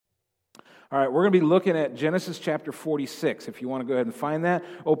All right, we're going to be looking at Genesis chapter 46. If you want to go ahead and find that,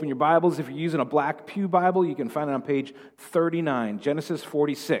 open your Bibles. If you're using a Black Pew Bible, you can find it on page 39, Genesis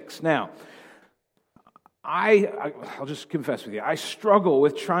 46. Now, I'll just confess with you, I struggle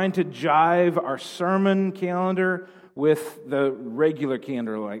with trying to jive our sermon calendar with the regular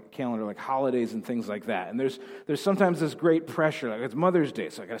calendar like holidays and things like that. And there's sometimes this great pressure, like it's Mother's Day,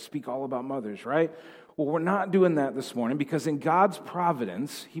 so I got to speak all about mothers, right? Well, we're not doing that this morning because in God's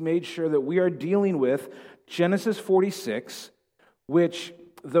providence, He made sure that we are dealing with Genesis 46, which,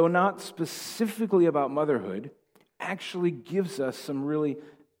 though not specifically about motherhood, actually gives us some really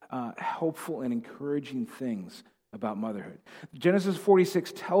helpful and encouraging things about motherhood. Genesis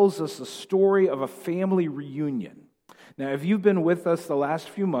 46 tells us the story of a family reunion. Now, if you've been with us the last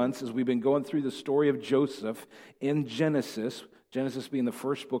few months as we've been going through the story of Joseph in Genesis being the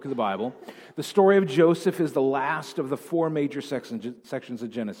first book of the Bible, the story of Joseph is the last of the four major sections of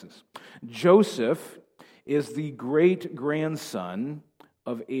Genesis. Joseph is the great-grandson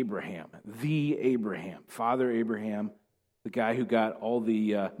of Abraham, Father Abraham, the guy who got all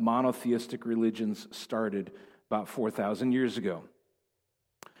the monotheistic religions started about 4,000 years ago.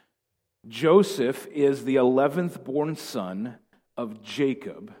 Joseph is the 11th born son of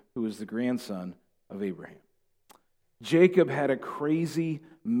Jacob, who is the grandson of Abraham. Jacob had a crazy,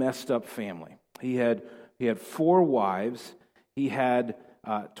 messed up family. He had 4 wives. He had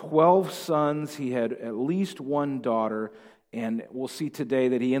 12 sons. He had at least 1 daughter. And we'll see today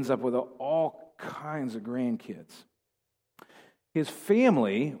that he ends up with all kinds of grandkids. His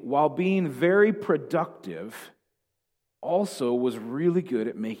family, while being very productive, also was really good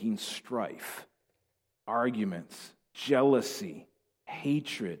at making strife, arguments, jealousy,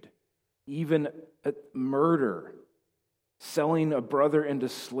 hatred, even murder, selling a brother into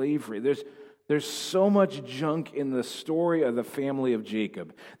slavery. There's so much junk in the story of the family of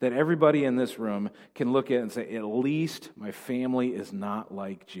Jacob that everybody in this room can look at and say, at least my family is not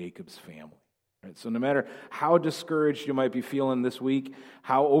like Jacob's family. Right? So no matter how discouraged you might be feeling this week,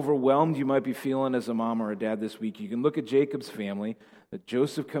 how overwhelmed you might be feeling as a mom or a dad this week, you can look at Jacob's family that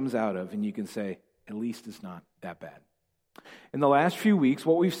Joseph comes out of and you can say, at least it's not that bad. In the last few weeks,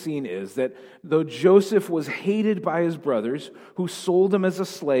 what we've seen is that though Joseph was hated by his brothers, who sold him as a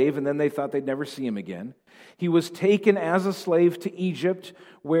slave, and then they thought they'd never see him again, he was taken as a slave to Egypt,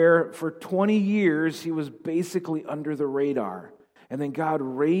 where for 20 years he was basically under the radar. And then God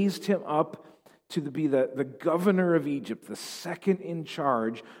raised him up to be the governor of Egypt, the second in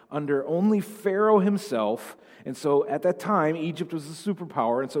charge under only Pharaoh himself. And so at that time, Egypt was the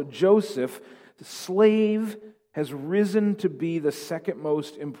superpower. And so Joseph, the slave, has risen to be the second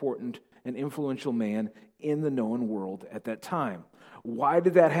most important and influential man in the known world at that time. Why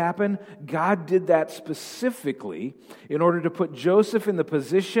did that happen? God did that specifically in order to put Joseph in the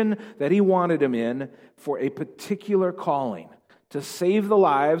position that He wanted him in for a particular calling, to save the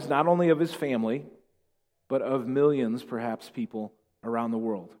lives not only of his family, but of millions, perhaps, people around the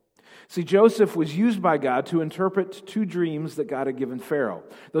world. See, Joseph was used by God to interpret 2 dreams that God had given Pharaoh.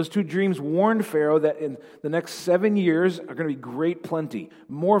 Those 2 dreams warned Pharaoh that in the next 7 years are going to be great plenty,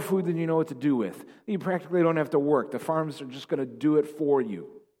 more food than you know what to do with. You practically don't have to work. The farms are just going to do it for you.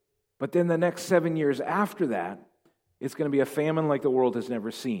 But then the next 7 years after that, it's going to be a famine like the world has never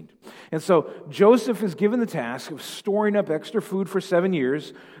seen. And so Joseph is given the task of storing up extra food for 7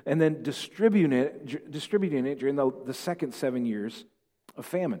 years and then distributing it during the second 7 years of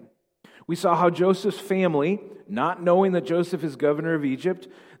famine. We saw how Joseph's family, not knowing that Joseph is governor of Egypt,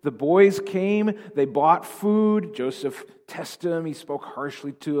 the boys came, they bought food. Joseph tested them, he spoke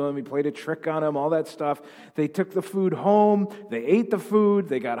harshly to them, he played a trick on them, all that stuff. They took the food home, they ate the food,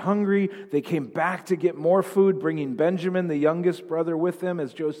 they got hungry, they came back to get more food, bringing Benjamin, the youngest brother, with them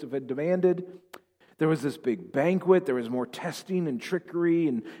as Joseph had demanded. There was this big banquet, there was more testing and trickery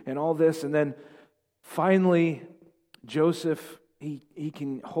and all this, and then finally Joseph, he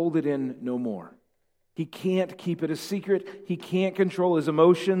can hold it in no more. He can't keep it a secret. He can't control his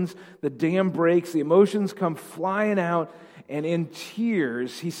emotions. The dam breaks. The emotions come flying out. And in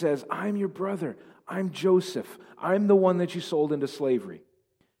tears, he says, I'm your brother. I'm Joseph. I'm the one that you sold into slavery.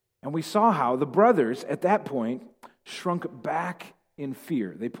 And we saw how the brothers, at that point, shrunk back in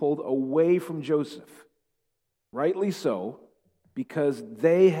fear. They pulled away from Joseph. Rightly so, because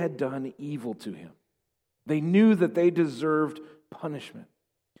they had done evil to him. They knew that they deserved punishment.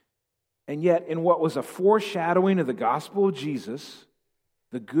 And yet, in what was a foreshadowing of the gospel of Jesus,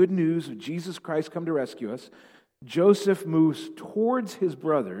 the good news of Jesus Christ come to rescue us, Joseph moves towards his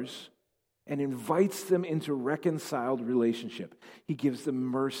brothers and invites them into reconciled relationship. He gives them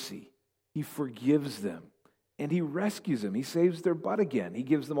mercy. He forgives them. And he rescues them. He saves their butt again. He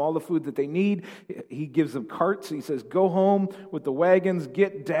gives them all the food that they need. He gives them carts. He says, go home with the wagons,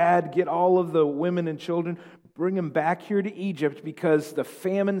 get dad, get all of the women and children, bring them back here to Egypt because the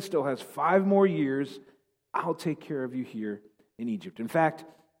famine still has 5 more years. I'll take care of you here in Egypt. In fact,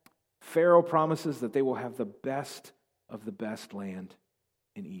 Pharaoh promises that they will have the best of the best land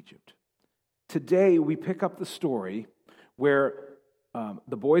in Egypt. Today, we pick up the story where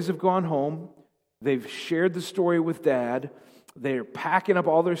the boys have gone home. They've shared the story with Dad. They're packing up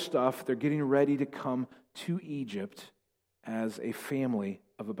all their stuff. They're getting ready to come to Egypt as a family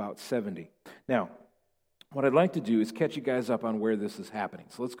of about 70. Now, what I'd like to do is catch you guys up on where this is happening.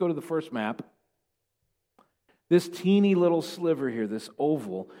 So let's go to the first map. This teeny little sliver here, this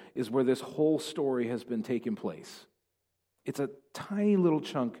oval, is where this whole story has been taking place. It's a tiny little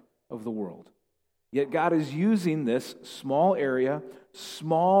chunk of the world. Yet God is using this small area,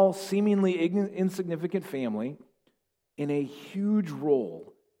 small, seemingly insignificant family, in a huge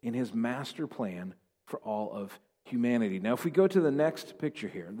role in his master plan for all of humanity. Now, if we go to the next picture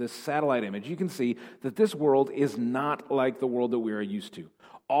here, this satellite image, you can see that this world is not like the world that we are used to.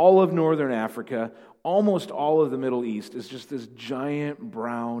 All of northern Africa, almost all of the Middle East is just this giant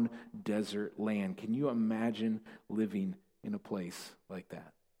brown desert land. Can you imagine living in a place like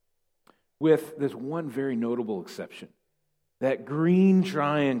that? With this one very notable exception. That green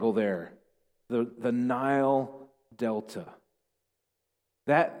triangle there, the Nile Delta.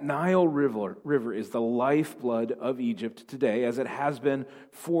 That Nile River is the lifeblood of Egypt today, as it has been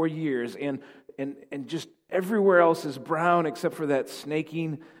for years. And just everywhere else is brown except for that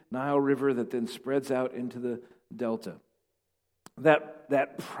snaking Nile River that then spreads out into the Delta.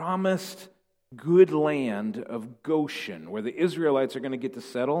 That promised good land of Goshen, where the Israelites are going to get to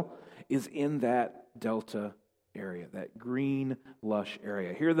settle, is in that Delta area, that green, lush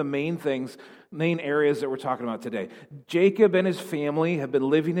area. Here are the main areas that we're talking about today. Jacob and his family have been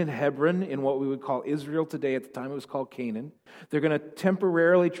living in Hebron, in what we would call Israel today. At the time, it was called Canaan. They're going to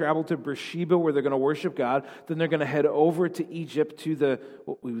temporarily travel to Beersheba, where they're going to worship God. Then they're going to head over to Egypt, to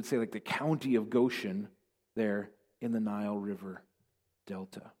what we would say like the county of Goshen, there in the Nile River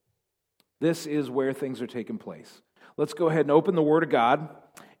Delta. This is where things are taking place. Let's go ahead and open the Word of God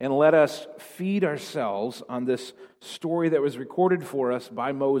and let us feed ourselves on this story that was recorded for us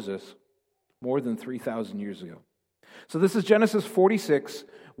by Moses more than 3,000 years ago. So this is Genesis 46,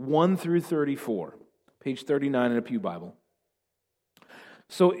 1 through 34, page 39 in a Pew Bible.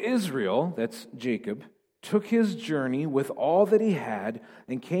 So Israel, that's Jacob, took his journey with all that he had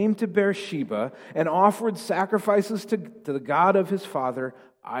and came to Beersheba and offered sacrifices to the God of his father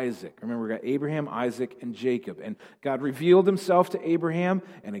Isaac. Remember, we got Abraham, Isaac, and Jacob. And God revealed himself to Abraham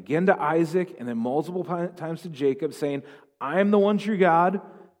and again to Isaac and then multiple times to Jacob, saying, I am the one true God.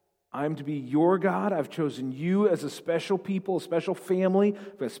 I am to be your God. I've chosen you as a special people, a special family,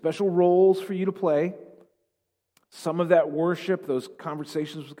 with special roles for you to play. Some of that worship, those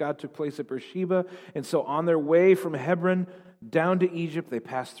conversations with God took place at Beersheba. And so on their way from Hebron down to Egypt, they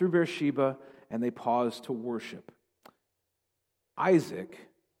passed through Beersheba and they paused to worship. Isaac,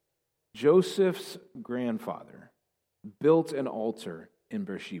 Joseph's grandfather, built an altar in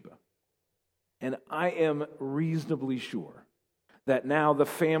Beersheba. And I am reasonably sure that now the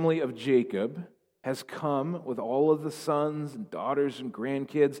family of Jacob has come with all of the sons and daughters and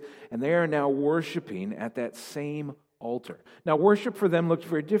grandkids, and they are now worshiping at that same altar. Now, worship for them looked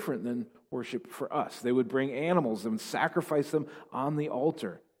very different than worship for us. They would bring animals and sacrifice them on the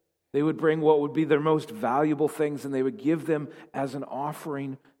altar. They would bring what would be their most valuable things, and they would give them as an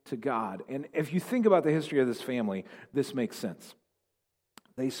offering to God. And if you think about the history of this family, this makes sense.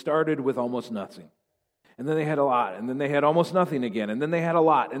 They started with almost nothing. And then they had a lot, and then they had almost nothing again, and then they had a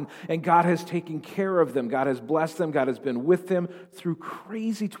lot. And God has taken care of them. God has blessed them. God has been with them through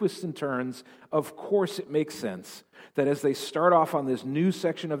crazy twists and turns. Of course, it makes sense that as they start off on this new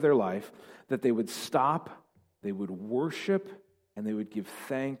section of their life, that they would stop, they would worship, and they would give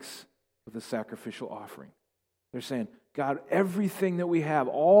thanks with a sacrificial offering. They're saying, God, everything that we have,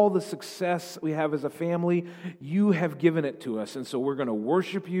 all the success we have as a family, you have given it to us. And so we're going to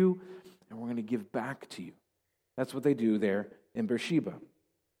worship you, and we're going to give back to you. That's what they do there in Beersheba.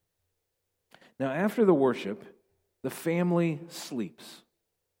 Now, after the worship, the family sleeps.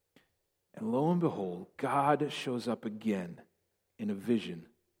 And lo and behold, God shows up again in a vision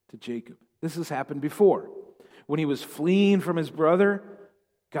to Jacob. This has happened before. When he was fleeing from his brother,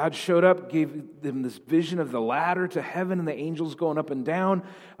 God showed up, gave them this vision of the ladder to heaven and the angels going up and down.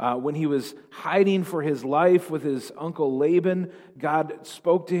 When he was hiding for his life with his uncle Laban, God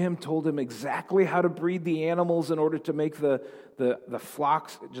spoke to him, told him exactly how to breed the animals in order to make the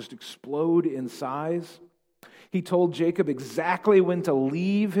flocks just explode in size. He told Jacob exactly when to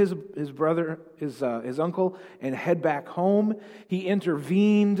leave his uncle, and head back home. He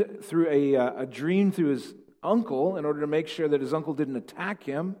intervened through a dream through his uncle in order to make sure that his uncle didn't attack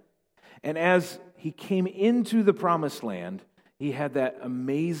him. And as he came into the promised land, he had that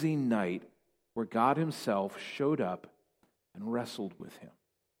amazing night where God himself showed up and wrestled with him.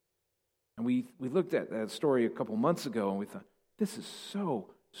 And we looked at that story a couple months ago, and we thought, this is so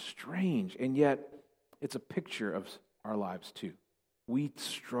strange. And yet, it's a picture of our lives too. We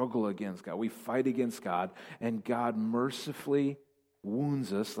struggle against God. We fight against God, and God mercifully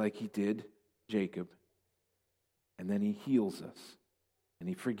wounds us like he did Jacob. And then he heals us, and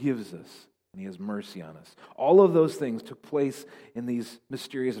he forgives us, and he has mercy on us. All of those things took place in these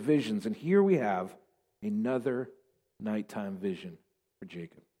mysterious visions. And here we have another nighttime vision for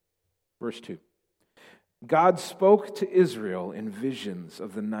Jacob. Verse 2. God spoke to Israel in visions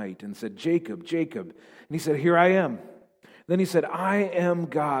of the night and said, Jacob, Jacob. And he said, here I am. Then he said, I am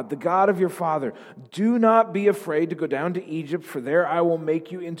God, the God of your father. Do not be afraid to go down to Egypt, for there I will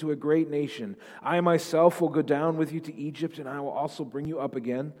make you into a great nation. I myself will go down with you to Egypt, and I will also bring you up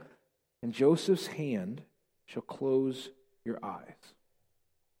again. And Joseph's hand shall close your eyes.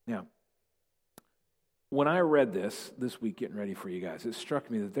 Now, when I read this week, getting ready for you guys, it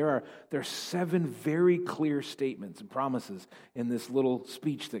struck me that there are 7 very clear statements and promises in this little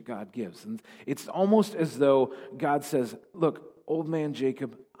speech that God gives. And it's almost as though God says, look, old man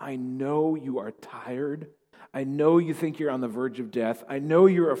Jacob, I know you are tired. I know you think you're on the verge of death. I know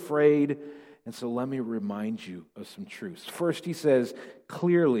you're afraid. And so let me remind you of some truths. First, he says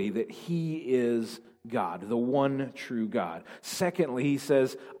clearly that he is God, the one true God. Secondly, he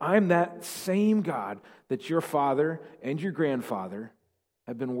says, I'm that same God that your father and your grandfather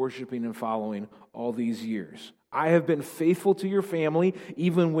have been worshiping and following all these years. I have been faithful to your family,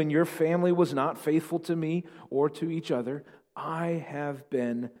 even when your family was not faithful to me or to each other. I have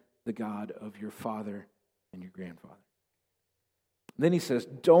been the God of your father and your grandfather. Then he says,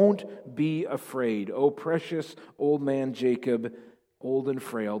 don't be afraid, O precious old man Jacob, old and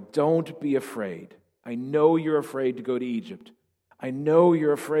frail. Don't be afraid. I know you're afraid to go to Egypt. I know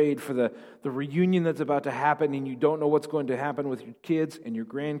you're afraid for the reunion that's about to happen, and you don't know what's going to happen with your kids and your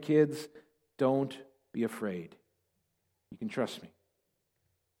grandkids. Don't be afraid. You can trust me.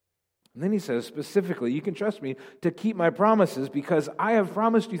 And then he says specifically, you can trust me to keep my promises because I have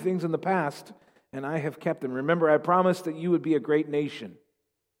promised you things in the past, and I have kept them. Remember, I promised that you would be a great nation.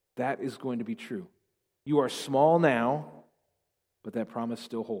 That is going to be true. You are small now, but that promise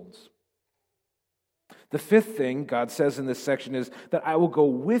still holds. The 5th thing God says in this section is that I will go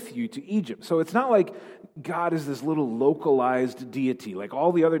with you to Egypt. So it's not like God is this little localized deity. Like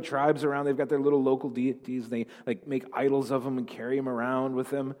all the other tribes around, they've got their little local deities. They like make idols of them and carry them around with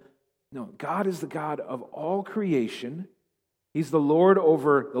them. No, God is the God of all creation. He's the Lord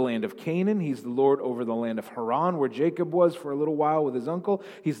over the land of Canaan. He's the Lord over the land of Haran, where Jacob was for a little while with his uncle.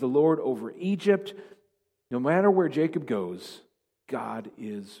 He's the Lord over Egypt. No matter where Jacob goes, God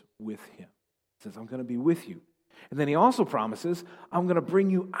is with him. He says, I'm going to be with you. And then he also promises, I'm going to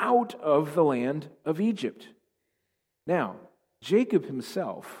bring you out of the land of Egypt. Now, Jacob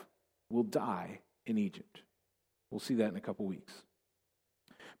himself will die in Egypt. We'll see that in a couple weeks.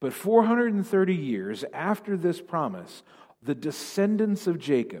 But 430 years after this promise, the descendants of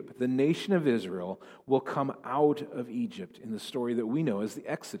Jacob, the nation of Israel, will come out of Egypt in the story that we know as the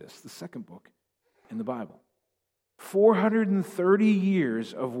Exodus, the second book in the Bible. 430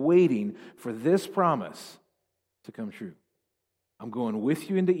 years of waiting for this promise to come true. I'm going with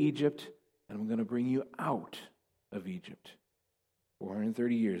you into Egypt, and I'm going to bring you out of Egypt.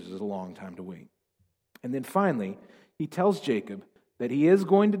 430 years is a long time to wait. And then finally, he tells Jacob that he is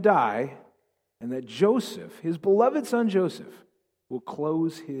going to die, and that Joseph, his beloved son Joseph, will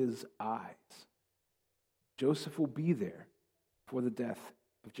close his eyes. Joseph will be there for the death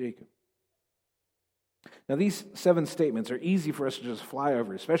of Jacob. Now, these 7 statements are easy for us to just fly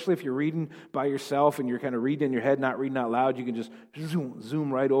over, especially if you're reading by yourself and you're kind of reading in your head, not reading out loud. You can just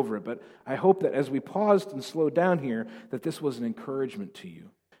zoom right over it. But I hope that as we paused and slowed down here, that this was an encouragement to you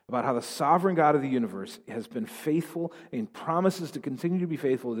about how the sovereign God of the universe has been faithful and promises to continue to be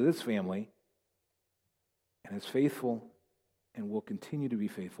faithful to this family, and is faithful and will continue to be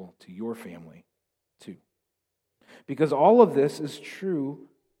faithful to your family too. Because all of this is true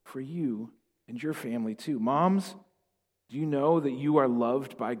for you and your family too. Moms, do you know that you are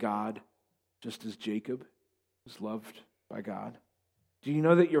loved by God just as Jacob was loved by God? Do you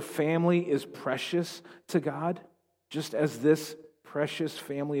know that your family is precious to God just as this precious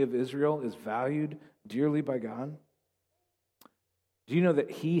family of Israel is valued dearly by God? Do you know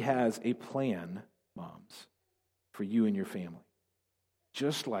that He has a plan, moms, for you and your family.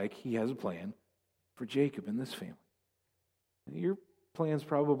 Just like he has a plan for Jacob and this family. Your plan's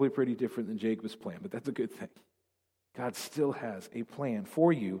probably pretty different than Jacob's plan, but that's a good thing. God still has a plan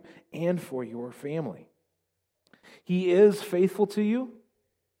for you and for your family. He is faithful to you.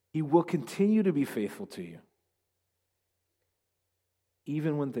 He will continue to be faithful to you,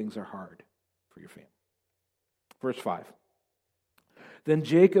 even when things are hard for your family. Verse 5. Then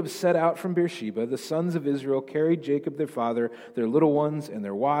Jacob set out from Beersheba. The sons of Israel carried Jacob their father, their little ones, and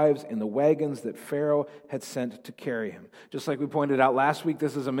their wives in the wagons that Pharaoh had sent to carry him. Just like we pointed out last week,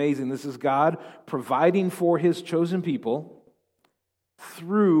 this is amazing. This is God providing for his chosen people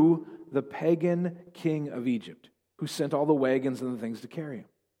through the pagan king of Egypt, who sent all the wagons and the things to carry him.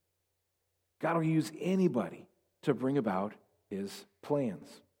 God will use anybody to bring about his plans.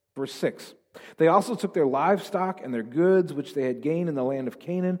 Verse 6. They also took their livestock and their goods, which they had gained in the land of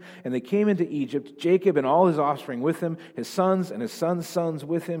Canaan, and they came into Egypt, Jacob and all his offspring with him, his sons and his sons' sons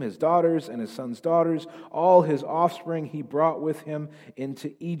with him, his daughters and his sons' daughters, all his offspring he brought with him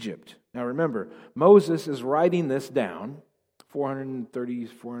into Egypt. Now remember, Moses is writing this down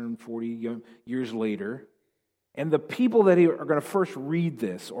 440 years later, and the people that are going to first read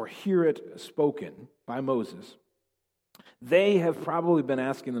this or hear it spoken by Moses, they have probably been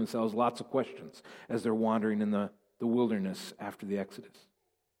asking themselves lots of questions as they're wandering in the wilderness after the Exodus.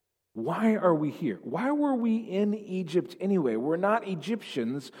 Why are we here? Why were we in Egypt anyway? We're not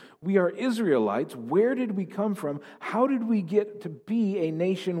Egyptians. We are Israelites. Where did we come from? How did we get to be a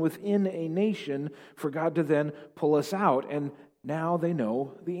nation within a nation for God to then pull us out? And now they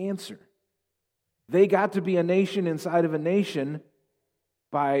know the answer. They got to be a nation inside of a nation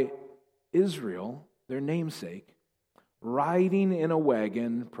by Israel, their namesake, riding in a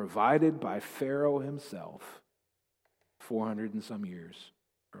wagon provided by Pharaoh himself 400 and some years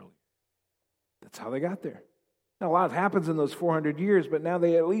earlier. That's how they got there. Now, a lot happens in those 400 years, but now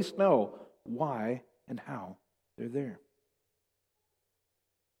they at least know why and how they're there.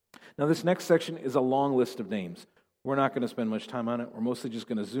 Now, this next section is a long list of names. We're not going to spend much time on it. We're mostly just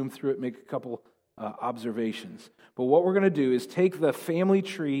going to zoom through it, make a couple observations. But what we're going to do is take the family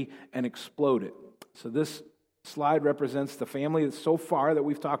tree and explode it. So this slide represents the family that's so far that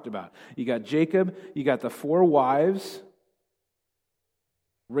we've talked about. You got Jacob, you got the 4 wives,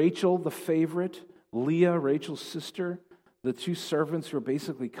 Rachel, the favorite, Leah, Rachel's sister, the 2 servants who are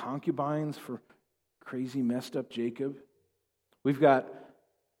basically concubines for crazy, messed up Jacob. We've got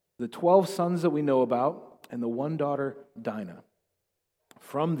the 12 sons that we know about and the 1 daughter, Dinah.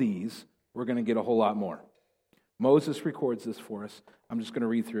 From these, we're going to get a whole lot more. Moses records this for us. I'm just going to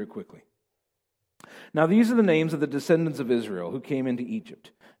read through it quickly. Now these are the names of the descendants of Israel who came into Egypt.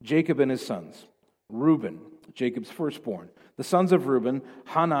 Jacob and his sons. Reuben, Jacob's firstborn. The sons of Reuben,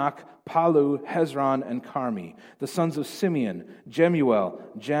 Hanak, Palu, Hezron, and Carmi. The sons of Simeon, Jemuel,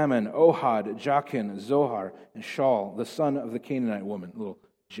 Jamin, Ohad, Jachin, Zohar, and Shaul, the son of the Canaanite woman. A little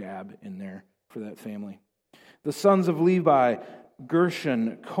jab in there for that family. The sons of Levi,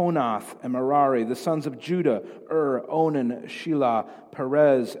 Gershon, Konath, and Merari. The sons of Judah, Onan, Shelah,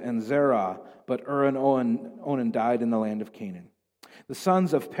 Perez, and Zerah. But and Onan died in the land of Canaan. The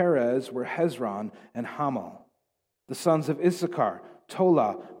sons of Perez were Hezron and Hamal. The sons of Issachar,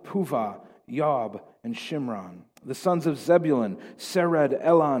 Tola, Puvah, Yob, and Shimron. The sons of Zebulun, Sered,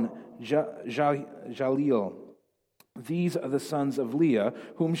 Elon, Jaleel. These are the sons of Leah,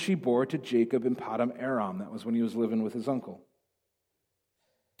 whom she bore to Jacob in Padam Aram. That was when he was living with his uncle.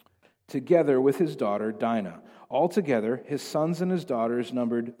 Together with his daughter Dinah. Altogether, his sons and his daughters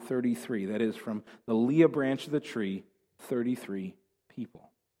numbered 33. That is, from the Leah branch of the tree, 33 people.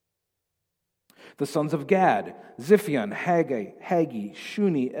 The sons of Gad, Ziphion, Haggai,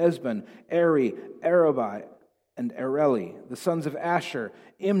 Shuni, Esban, Eri, Arabai, and Areli. The sons of Asher,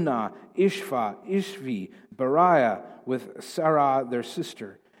 Imnah, Ishva, Ishvi, Beriah, with Sarah their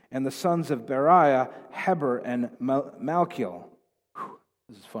sister. And the sons of Beriah, Heber, and Malchiel.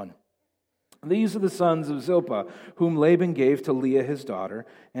 This is fun. These are the sons of Zilpah, whom Laban gave to Leah his daughter,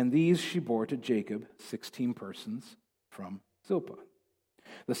 and these she bore to Jacob, 16 persons from Zilpah.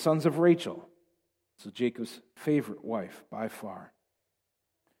 The sons of Rachel, so Jacob's favorite wife by far,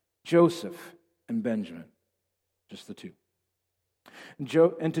 Joseph and Benjamin, just the 2.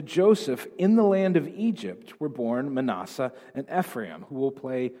 And to Joseph in the land of Egypt were born Manasseh and Ephraim, who will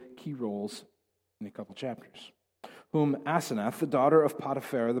play key roles in a couple chapters, whom Asenath, the daughter of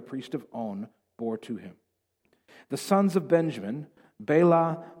Potiphar, the priest of On, bore to him. The sons of Benjamin,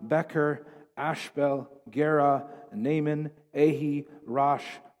 Bela, Becher, Ashbel, Gera, Naaman, Ahi, Rosh,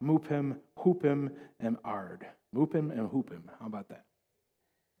 Mupim, Hupim, and Ard. Mupim and Hupim. How about that?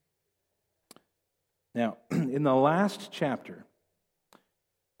 Now, in the last chapter,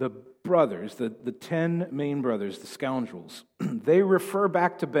 the brothers, the 10 main brothers, the scoundrels, they refer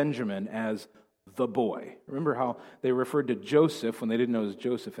back to Benjamin as the boy. Remember how they referred to Joseph, when they didn't know it was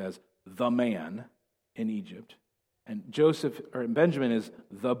Joseph, as the man in Egypt. And Benjamin is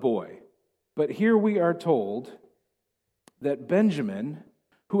the boy. But here we are told that Benjamin,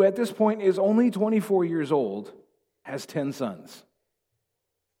 who at this point is only 24 years old, has 10 sons.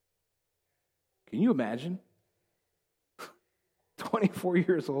 Can you imagine? 24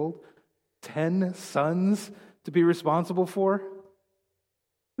 years old, 10 sons to be responsible for?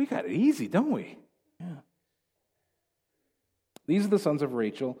 We got it easy, don't we? Yeah. These are the sons of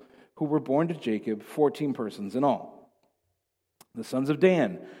Rachel who were born to Jacob, 14 persons in all. The sons of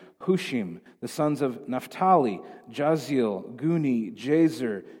Dan, Hushim. The sons of Naphtali, Jaziel, Guni,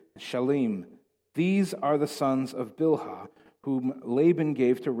 Jazer, Shalim. These are the sons of Bilhah, whom Laban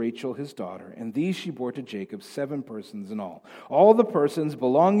gave to Rachel his daughter, and these she bore to Jacob, 7 persons in all. All the persons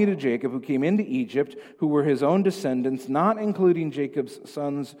belonging to Jacob who came into Egypt, who were his own descendants, not including Jacob's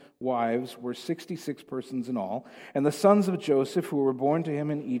sons' wives, were 66 persons in all. And the sons of Joseph, who were born to him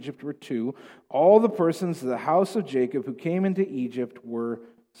in Egypt, were 2. All the persons of the house of Jacob who came into Egypt were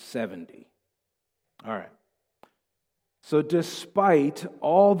 70. All right. So despite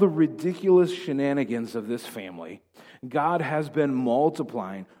all the ridiculous shenanigans of this family, God has been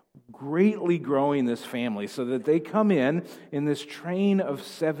multiplying, greatly growing this family so that they come in this train of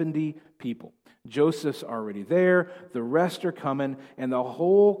 70 people. Joseph's already there, the rest are coming, and the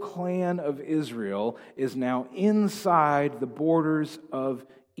whole clan of Israel is now inside the borders of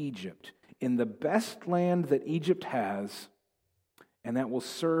Egypt, in the best land that Egypt has, and that will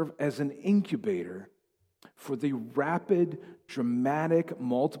serve as an incubator for the rapid, dramatic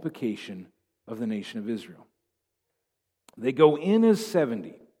multiplication of the nation of Israel. They go in as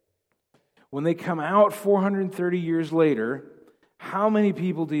 70. When they come out 430 years later, how many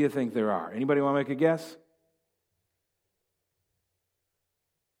people do you think there are? Anybody want to make a guess?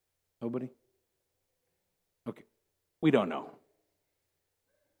 Nobody? Okay. We don't know.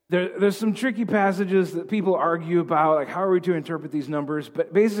 There's some tricky passages that people argue about, like how are we to interpret these numbers,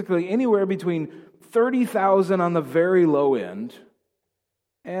 but basically anywhere between 30,000 on the very low end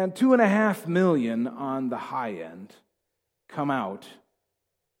and 2.5 million on the high end come out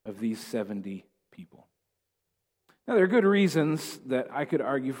of these 70 people. Now, there are good reasons that I could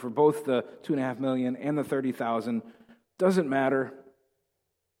argue for both the 2.5 million and the 30,000. Doesn't matter.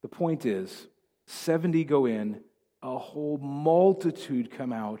 The point is, 70 go in, a whole multitude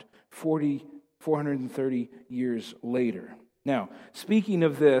come out 430 years later. Now, speaking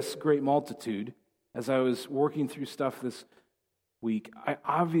of this great multitude, as I was working through stuff this week, I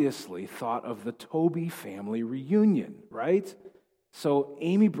obviously thought of the Toby family reunion, right? So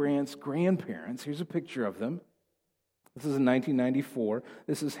Amy Brandt's grandparents, here's a picture of them. This is in 1994.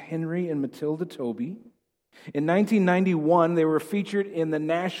 This is Henry and Matilda Toby. In 1991, they were featured in the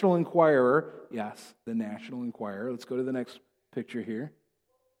National Enquirer. Yes, the National Enquirer. Let's go to the next picture here.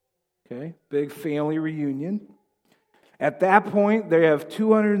 Okay, big family reunion. At that point, they have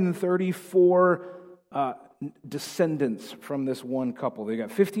 234 descendants from this one couple. They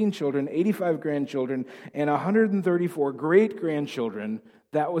got 15 children, 85 grandchildren, and 134 great-grandchildren.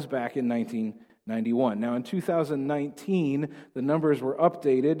 That was back in 1991. Now, in 2019, the numbers were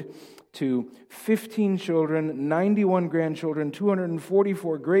updated to 15 children, 91 grandchildren,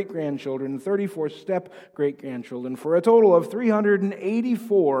 244 great-grandchildren, 34 step-great-grandchildren, for a total of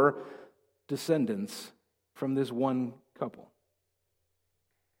 384 descendants from this one couple.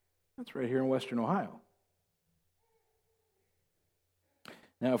 That's right here in Western Ohio.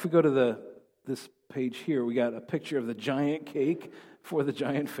 Now, if we go to this page here, we got a picture of the giant cake for the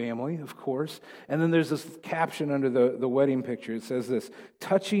giant family, of course. And then there's this caption under the wedding picture. It says this: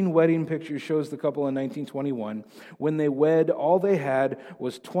 touching wedding picture shows the couple in 1921. When they wed, all they had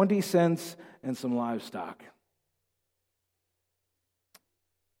was 20 cents and some livestock.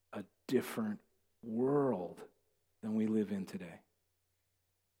 A different world than we live in today.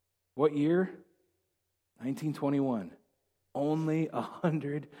 What year? 1921. Only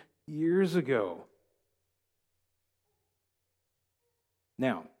 100 years ago.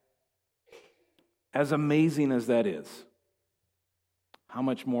 Now, as amazing as that is, how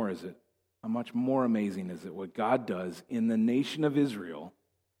much more is it? How much more amazing is it what God does in the nation of Israel,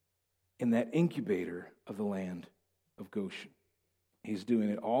 in that incubator of the land of Goshen? He's doing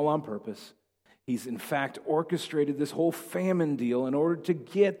it all on purpose. He's in fact orchestrated this whole famine deal in order to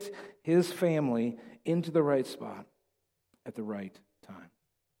get his family into the right spot at the right time.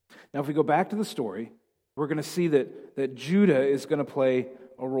 Now, if we go back to the story, we're going to see that Judah is going to play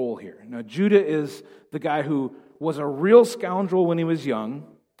a role here. Now, Judah is the guy who was a real scoundrel when he was young,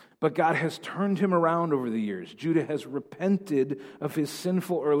 but God has turned him around over the years. Judah has repented of his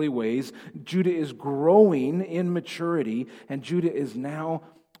sinful early ways. Judah is growing in maturity, and Judah is now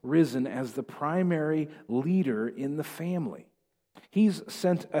risen as the primary leader in the family. He's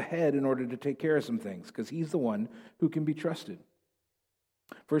sent ahead in order to take care of some things because he's the one who can be trusted.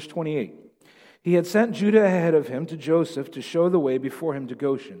 Verse 28. He had sent Judah ahead of him to Joseph to show the way before him to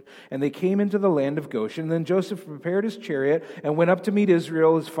Goshen. And they came into the land of Goshen. Then Joseph prepared his chariot and went up to meet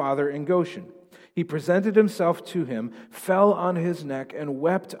Israel, his father, in Goshen. He presented himself to him, fell on his neck, and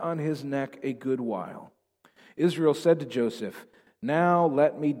wept on his neck a good while. Israel said to Joseph, "Now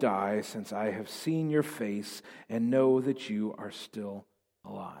let me die, since I have seen your face and know that you are still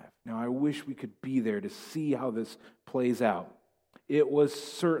alive." Now I wish we could be there to see how this plays out. It was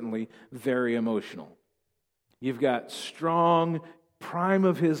certainly very emotional. You've got strong, prime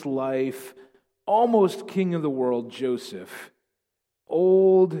of his life, almost king of the world, Joseph.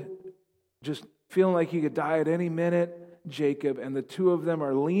 Old, just feeling like he could die at any minute, Jacob. And the two of them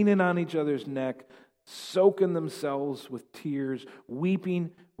are leaning on each other's neck, soaking themselves with tears,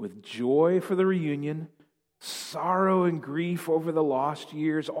 weeping with joy for the reunion, sorrow and grief over the lost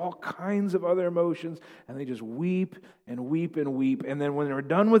years, all kinds of other emotions, and they just weep and weep and weep. And then when they're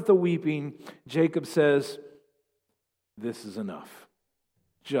done with the weeping, Jacob says, "This is enough.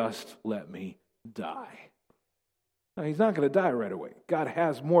 Just let me die." Now, he's not going to die right away. God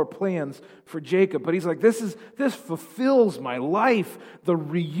has more plans for Jacob, but he's like, this fulfills my life. The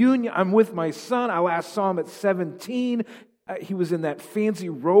reunion, I'm with my son. I last saw him at 17. He was in that fancy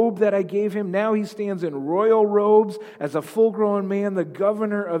robe that I gave him. Now he stands in royal robes as a full-grown man, the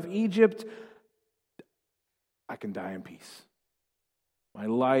governor of Egypt. I can die in peace. My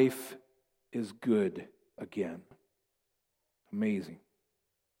life is good again. Amazing.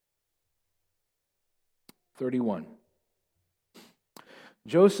 31.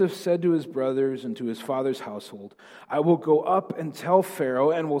 Joseph said to his brothers and to his father's household, "I will go up and tell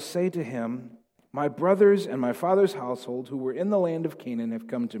Pharaoh and will say to him, 'My brothers and my father's household who were in the land of Canaan have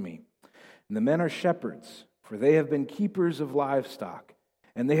come to me. And the men are shepherds, for they have been keepers of livestock,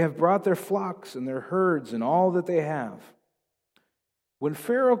 and they have brought their flocks and their herds and all that they have.' When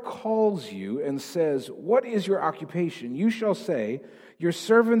Pharaoh calls you and says, 'What is your occupation?' you shall say, 'Your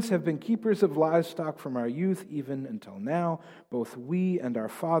servants have been keepers of livestock from our youth even until now, both we and our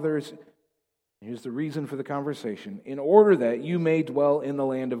fathers.'" Here's the reason for the conversation: "In order that you may dwell in the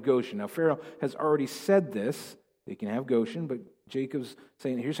land of Goshen." Now, Pharaoh has already said this. They can have Goshen, but Jacob's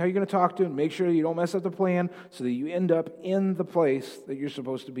saying, here's how you're going to talk to him. Make sure you don't mess up the plan so that you end up in the place that you're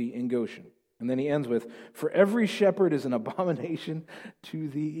supposed to be in Goshen. And then he ends with, "For every shepherd is an abomination to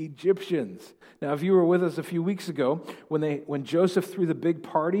the Egyptians." Now, if you were with us a few weeks ago, when Joseph threw the big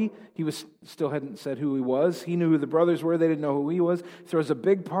party, he still hadn't said who he was. He knew who the brothers were. They didn't know who he was. Throws a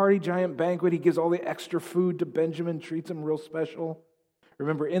big party, giant banquet. He gives all the extra food to Benjamin, treats him real special.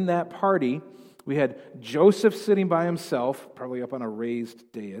 Remember, in that party, we had Joseph sitting by himself, probably up on a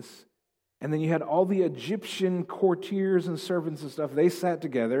raised dais. And then you had all the Egyptian courtiers and servants and stuff. They sat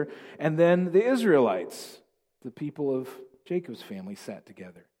together. And then the Israelites, the people of Jacob's family, sat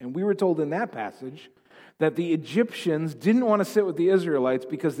together. And we were told in that passage that the Egyptians didn't want to sit with the Israelites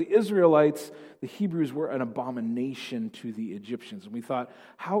because the Israelites, the Hebrews, were an abomination to the Egyptians. And we thought,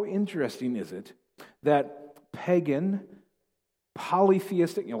 how interesting is it that pagan,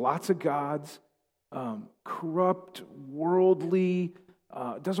 polytheistic, lots of gods, corrupt, worldly,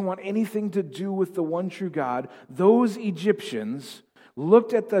 doesn't want anything to do with the one true God. Those Egyptians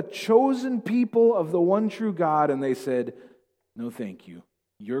looked at the chosen people of the one true God and they said, "No, thank you.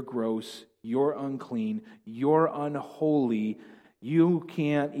 You're gross. You're unclean. You're unholy. You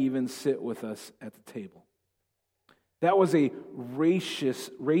can't even sit with us at the table." That was a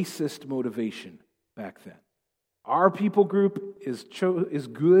racist motivation back then. Our people group is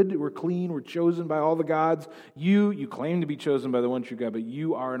good, we're clean, we're chosen by all the gods. You claim to be chosen by the one true God, but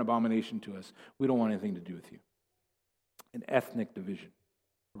you are an abomination to us. We don't want anything to do with you. An ethnic division,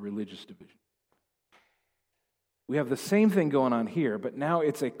 a religious division. We have the same thing going on here, but now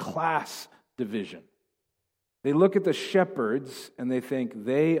it's a class division. They look at the shepherds and they think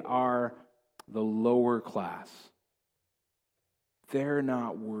they are the lower class. They're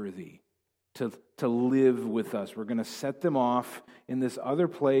not worthy to live with us. We're going to set them off in this other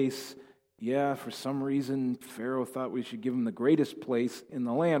place. Yeah, for some reason, Pharaoh thought we should give them the greatest place in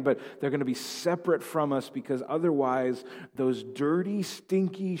the land, but they're going to be separate from us because otherwise those dirty,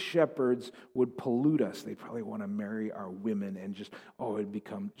 stinky shepherds would pollute us. They'd probably want to marry our women and it'd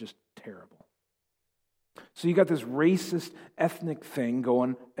become just terrible. So you got this racist, ethnic thing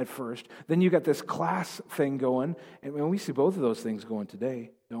going at first. Then you got this class thing going. And we see both of those things going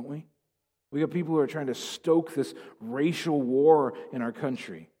today, don't we? We got people who are trying to stoke this racial war in our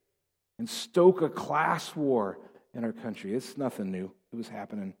country and stoke a class war in our country. It's nothing new. It was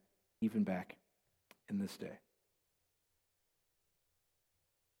happening even back in this day.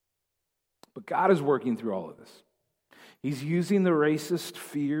 But God is working through all of this. He's using the racist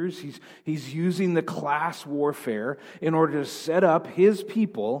fears. He's using the class warfare in order to set up his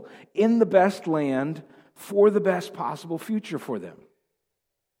people in the best land for the best possible future for them.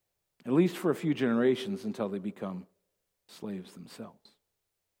 At least for a few generations until they become slaves themselves.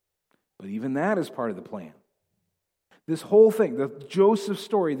 But even that is part of the plan. This whole thing, the Joseph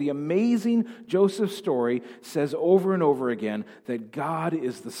story, the amazing Joseph story, says over and over again that God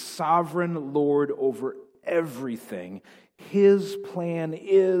is the sovereign Lord over everything. His plan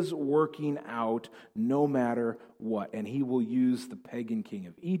is working out no matter what. And he will use the pagan king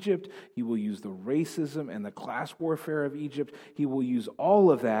of Egypt. He will use the racism and the class warfare of Egypt. He will use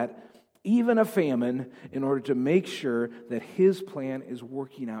all of that, even a famine, in order to make sure that his plan is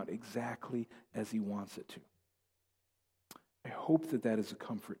working out exactly as he wants it to. I hope that that is a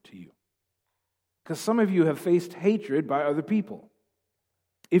comfort to you. Because some of you have faced hatred by other people.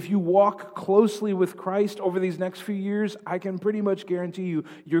 If you walk closely with Christ over these next few years, I can pretty much guarantee you,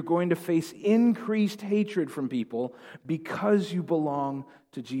 you're going to face increased hatred from people because you belong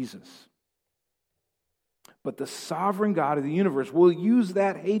to Jesus. But the sovereign God of the universe will use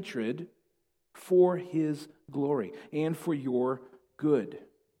that hatred for his glory and for your good.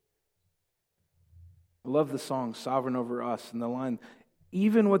 I love the song, Sovereign Over Us, and the line,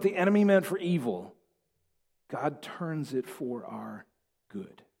 even what the enemy meant for evil, God turns it for our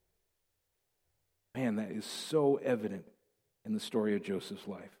good. Man, that is so evident in the story of Joseph's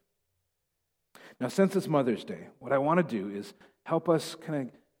life. Now, since it's Mother's Day, what I want to do is help us kind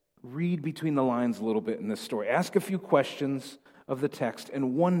of read between the lines a little bit in this story. Ask a few questions of the text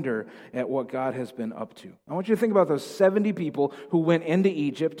and wonder at what God has been up to. I want you to think about those 70 people who went into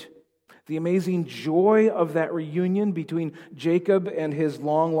Egypt, the amazing joy of that reunion between Jacob and his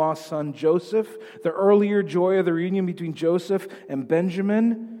long-lost son Joseph, the earlier joy of the reunion between Joseph and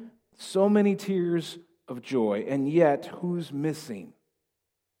Benjamin, so many tears of joy, and yet who's missing?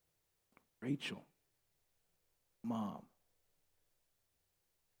 Rachel, mom.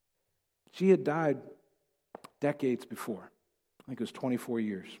 She had died decades before. I think it was 24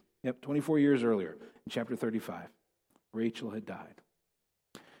 years. 24 years earlier in chapter 35. Rachel had died.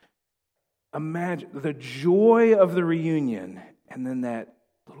 Imagine the joy of the reunion and then that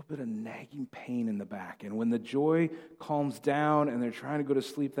little bit of nagging pain in the back. And when the joy calms down and they're trying to go to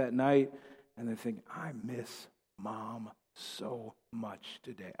sleep that night and they think, I miss mom so much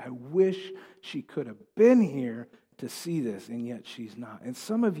today. I wish she could have been here to see this, and yet she's not. And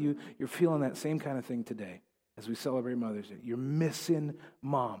some of you, you're feeling that same kind of thing today as we celebrate Mother's Day. You're missing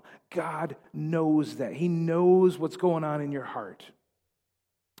mom. God knows that. He knows what's going on in your heart.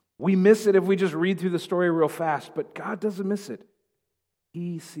 We miss it if we just read through the story real fast, but God doesn't miss it.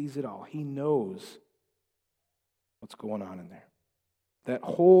 He sees it all. He knows what's going on in there. That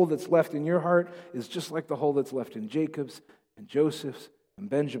hole that's left in your heart is just like the hole that's left in Jacob's and Joseph's and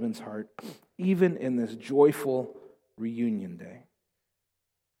Benjamin's heart, even in this joyful reunion day.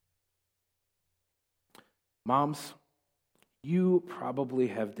 Moms, you probably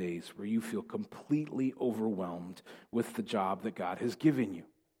have days where you feel completely overwhelmed with the job that God has given you.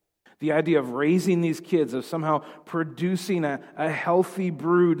 The idea of raising these kids, of somehow producing a healthy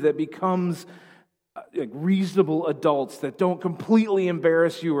brood that becomes reasonable adults that don't completely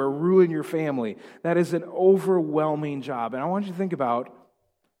embarrass you or ruin your family. That is an overwhelming job. And I want you to think about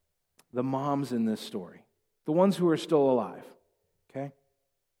the moms in this story, the ones who are still alive, okay?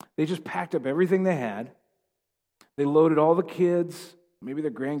 They just packed up everything they had. They loaded all the kids, maybe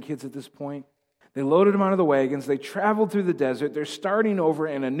their grandkids at this point. They loaded them onto the wagons. They traveled through the desert. They're starting over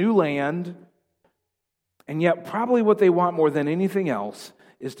in a new land. And yet, probably what they want more than anything else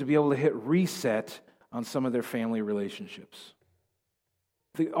is to be able to hit reset on some of their family relationships.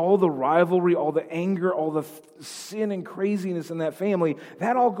 All the rivalry, all the anger, all the sin and craziness in that family,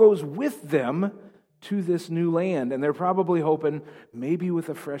 that all goes with them to this new land. And they're probably hoping, maybe with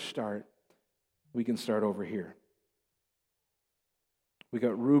a fresh start, we can start over here. We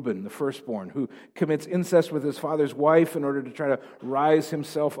got Reuben, the firstborn, who commits incest with his father's wife in order to try to rise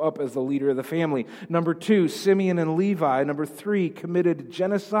himself up as the leader of the family. Number 2, Simeon and Levi. Number 3, committed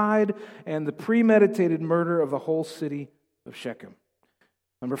genocide and the premeditated murder of the whole city of Shechem.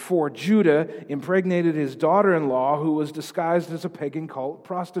 Number 4, Judah impregnated his daughter-in-law, who was disguised as a pagan cult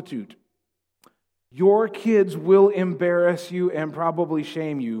prostitute. Your kids will embarrass you and probably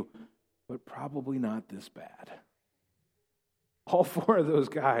shame you, but probably not this bad. All four of those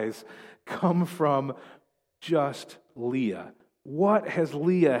guys come from just Leah. What has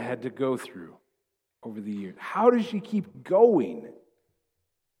Leah had to go through over the years? How does she keep going?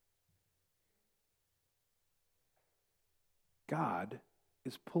 God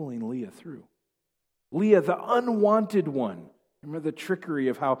is pulling Leah through. Leah, the unwanted one. Remember the trickery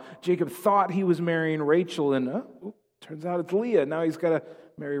of how Jacob thought he was marrying Rachel, and turns out it's Leah. Now he's got to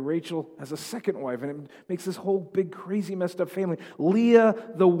marry Rachel as a second wife, and it makes this whole big, crazy, messed up family. Leah,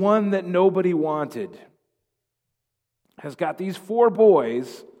 the one that nobody wanted, has got these four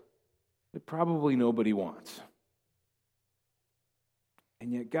boys that probably nobody wants.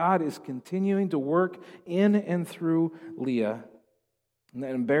 And yet God is continuing to work in and through Leah. And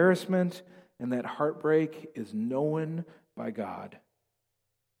that embarrassment and that heartbreak is known by God.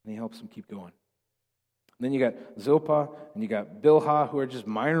 And He helps them keep going. And then you got Zilpah and you got Bilhah, who are just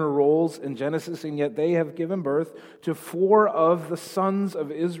minor roles in Genesis, and yet they have given birth to four of the sons of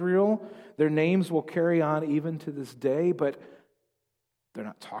Israel. Their names will carry on even to this day, but they're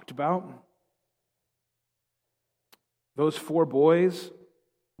not talked about. Those four boys,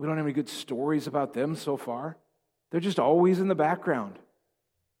 we don't have any good stories about them so far. They're just always in the background.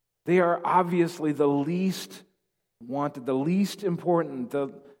 They are obviously the least wanted, the least important.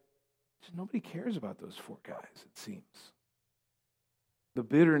 Nobody cares about those four guys, it seems. The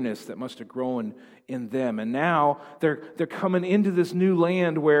bitterness that must have grown in them. And now they're coming into this new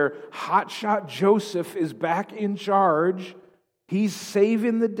land where hotshot Joseph is back in charge. He's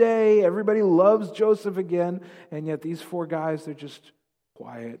saving the day. Everybody loves Joseph again. And yet these four guys, they're just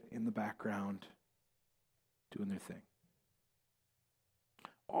quiet in the background, doing their thing.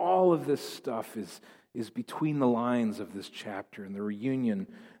 All of this stuff is between the lines of this chapter and the reunion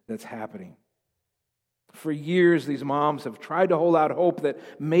that's happening. For years, these moms have tried to hold out hope that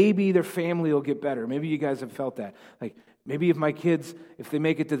maybe their family will get better. Maybe you guys have felt that. Like, maybe if my kids, if they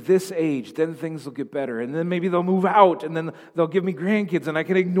make it to this age, then things will get better. And then maybe they'll move out, and then they'll give me grandkids, and I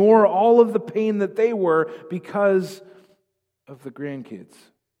can ignore all of the pain that they were because of the grandkids.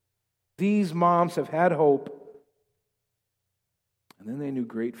 These moms have had hope, and then they knew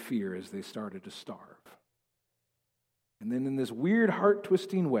great fear as they started to starve. And then in this weird,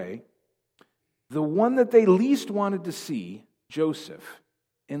 heart-twisting way, the one that they least wanted to see, Joseph,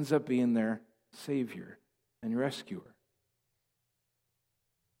 ends up being their savior and rescuer.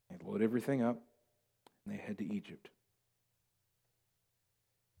 They load everything up, and they head to Egypt.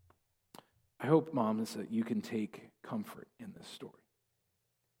 I hope, moms, that you can take comfort in this story.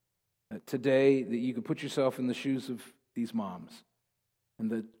 That today, that you can put yourself in the shoes of these moms and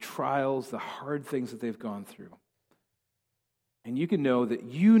the trials, the hard things that they've gone through. And you can know that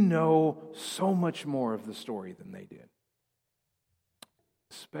you know so much more of the story than they did.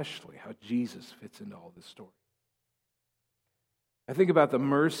 Especially how Jesus fits into all this story. I think about the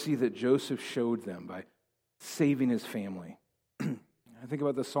mercy that Joseph showed them by saving his family. I think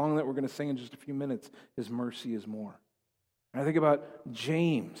about the song that we're going to sing in just a few minutes, His Mercy is More. And I think about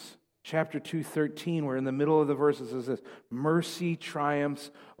James chapter 2:13, where in the middle of the verses it says this, mercy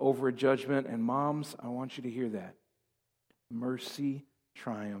triumphs over judgment. And moms, I want you to hear that. Mercy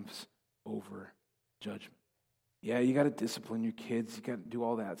triumphs over judgment. Yeah, you got to discipline your kids. You got to do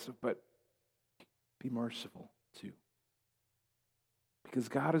all that stuff, but be merciful too. Because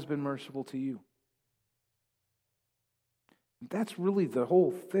God has been merciful to you. That's really the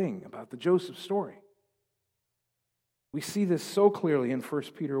whole thing about the Joseph story. We see this so clearly in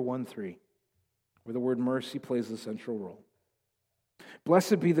 1 Peter 1:3, where the word mercy plays the central role.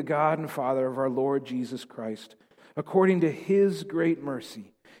 Blessed be the God and Father of our Lord Jesus Christ. According to His great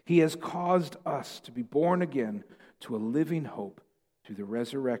mercy, He has caused us to be born again to a living hope through the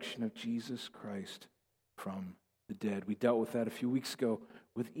resurrection of Jesus Christ from the dead. We dealt with that a few weeks ago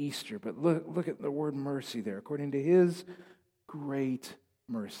with Easter, but look at the word mercy there. According to His great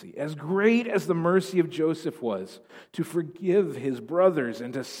mercy. As great as the mercy of Joseph was to forgive his brothers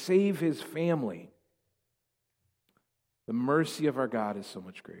and to save his family, the mercy of our God is so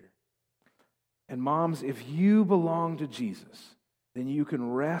much greater. And moms, if you belong to Jesus, then you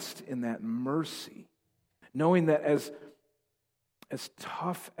can rest in that mercy, knowing that as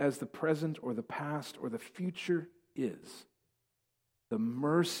tough as the present or the past or the future is, the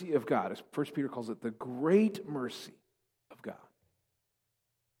mercy of God, as 1 Peter calls it, the great mercy of God,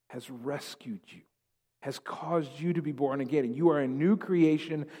 has rescued you, has caused you to be born again, and you are a new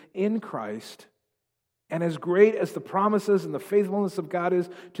creation in Christ. And as great as the promises and the faithfulness of God is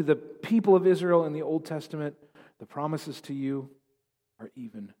to the people of Israel in the Old Testament, the promises to you are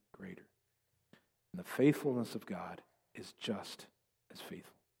even greater. And the faithfulness of God is just as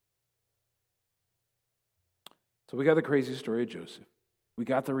faithful. So we got the crazy story of Joseph. We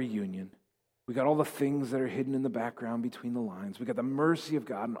got the reunion. We got all the things that are hidden in the background between the lines. We got the mercy of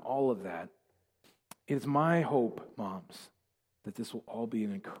God and all of that. It is my hope, moms, that this will all be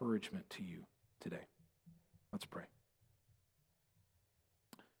an encouragement to you today. Let's pray.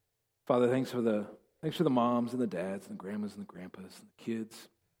 Father, thanks for the moms and the dads and the grandmas and the grandpas and the kids.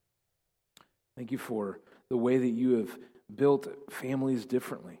 Thank you for the way that you have built families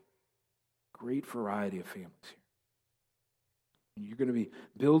differently. Great variety of families here. And you're going to be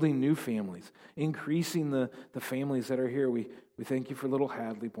building new families, increasing the families that are here. We thank you for little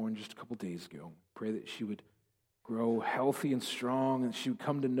Hadley, born just a couple days ago. Pray that she would grow healthy and strong, and she would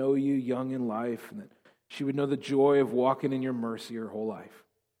come to know you young in life, and that she would know the joy of walking in your mercy her whole life.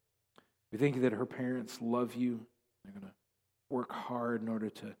 We thank you that her parents love you. They're going to work hard in order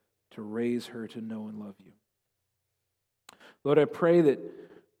to raise her to know and love you. Lord, I pray that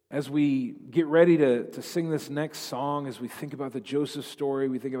as we get ready to sing this next song, as we think about the Joseph story,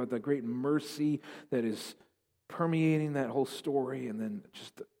 we think about the great mercy that is permeating that whole story, and then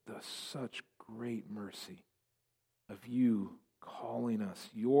just the such great mercy of you calling us,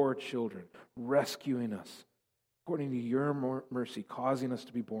 your children, rescuing us, according to your mercy, causing us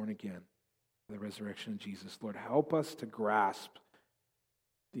to be born again by the resurrection of Jesus. Lord, help us to grasp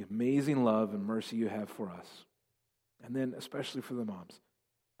the amazing love and mercy you have for us. And then especially for the moms,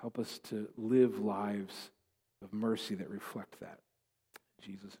 help us to live lives of mercy that reflect that.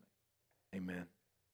 In Jesus' name, amen.